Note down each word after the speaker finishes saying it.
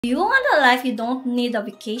Do you want a life you don't need a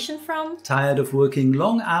vacation from? Tired of working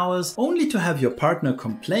long hours only to have your partner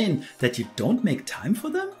complain that you don't make time for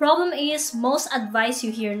them? Problem is, most advice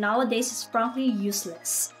you hear nowadays is frankly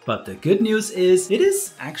useless. But the good news is, it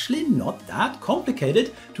is actually not that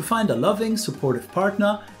complicated to find a loving, supportive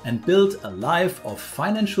partner and build a life of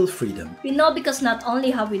financial freedom. We know because not only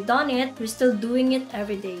have we done it, we're still doing it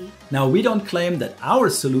every day. Now, we don't claim that our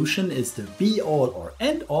solution is the be-all or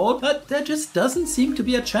end-all, but there just doesn't seem to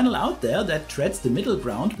be a channel out there that treads the middle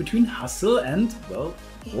ground between hustle and, well,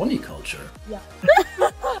 horny culture. Yeah.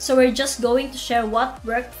 So we're just going to share what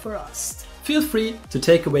worked for us. Feel free to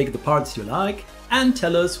take away the parts you like and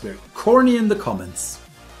tell us we're corny in the comments.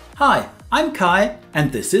 Hi, I'm Kai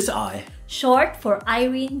and this is I. Short for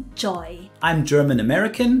Irene Joy. I'm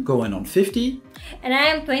German-American, going on 50. And I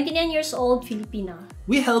am 29 years old, Filipina.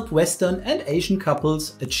 We help Western and Asian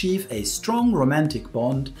couples achieve a strong romantic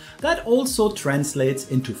bond that also translates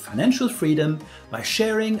into financial freedom by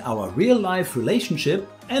sharing our real-life relationship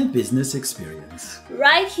and business experience.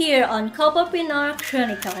 Right here on Couplepreneur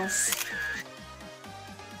Chronicles.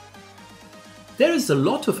 There is a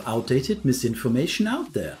lot of outdated misinformation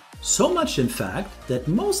out there. So much, in fact, that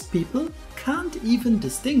most people can't even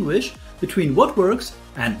distinguish between what works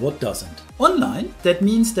and what doesn't. Online, that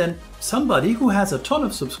means then somebody who has a ton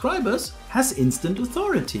of subscribers has instant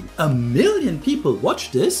authority. 1 million people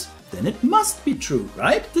watch this, then it must be true,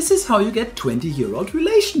 right? This is how you get 20-year-old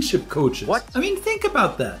relationship coaches. What? I mean, think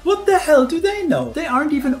about that. What the hell do they know? They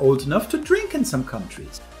aren't even old enough to drink in some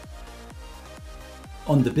countries.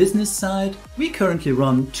 On the business side, we currently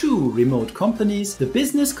run 2 remote companies, the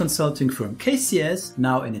business consulting firm KCS,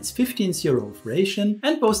 now in its 15th year of operation,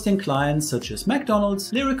 and boasting clients such as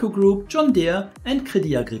McDonald's, Lyrico Group, John Deere and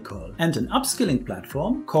Crédit Agricole, and an upskilling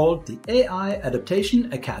platform called the AI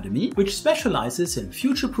Adaptation Academy, which specializes in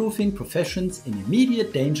future-proofing professions in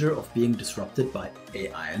immediate danger of being disrupted by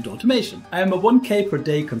AI and automation. I am a 1K per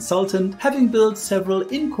day consultant, having built several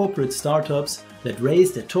in-corporate startups that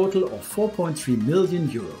raised a total of 4.3 million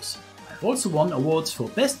euros. I've also won awards for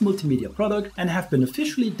Best Multimedia Product and have been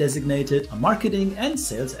officially designated a marketing and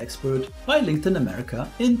sales expert by LinkedIn America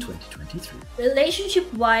in 2023.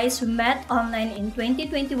 Relationship-wise, we met online in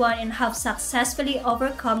 2021 and have successfully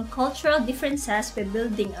overcome cultural differences by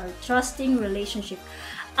building a trusting relationship.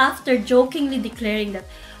 After jokingly declaring that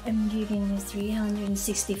I'm giving you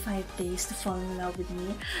 365 days to fall in love with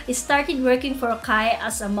me, I started working for Kai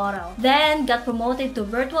as a model, then got promoted to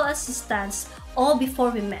virtual assistant all before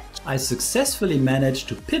we met. I successfully managed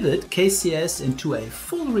to pivot KCS into a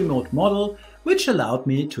full remote model, which allowed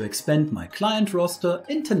me to expand my client roster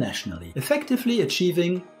internationally, effectively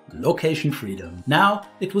achieving location freedom. Now,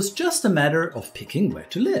 it was just a matter of picking where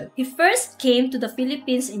to live. He first came to the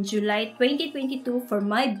Philippines in July 2022 for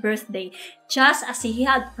my birthday, just as he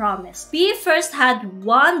had promised. We first had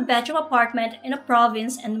 1-bedroom apartment in a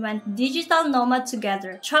province and went digital nomad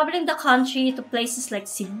together, traveling the country to places like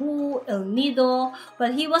Cebu, El Nido,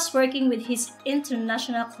 while he was working with his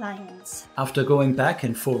international clients. After going back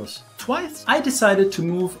and forth twice, I decided to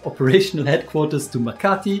move operational headquarters to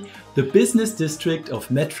Makati, the business district of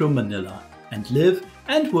Metro Manila, and live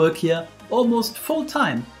and work here almost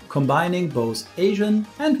full-time, combining both Asian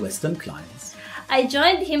and Western clients. I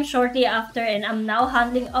joined him shortly after and am now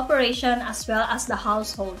handling operation as well as the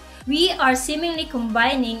household. We are seemingly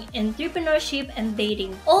combining entrepreneurship and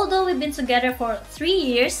dating. Although we've been together for 3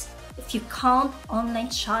 years, if you count online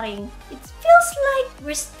chatting, it feels like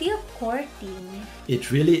we're still courting.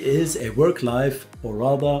 It really is a work-life, or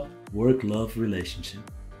rather work-love relationship.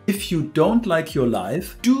 If you don't like your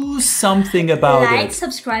life, do something about it. Like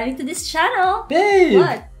subscribing to this channel. Babe!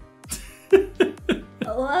 What?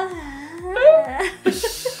 What?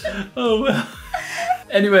 Oh well.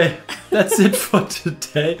 Anyway, that's it for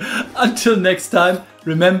today. Until next time,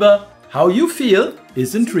 remember, how you feel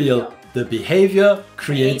isn't real. The behavior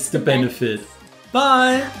creates the benefit.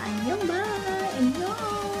 Bye! Annyeong.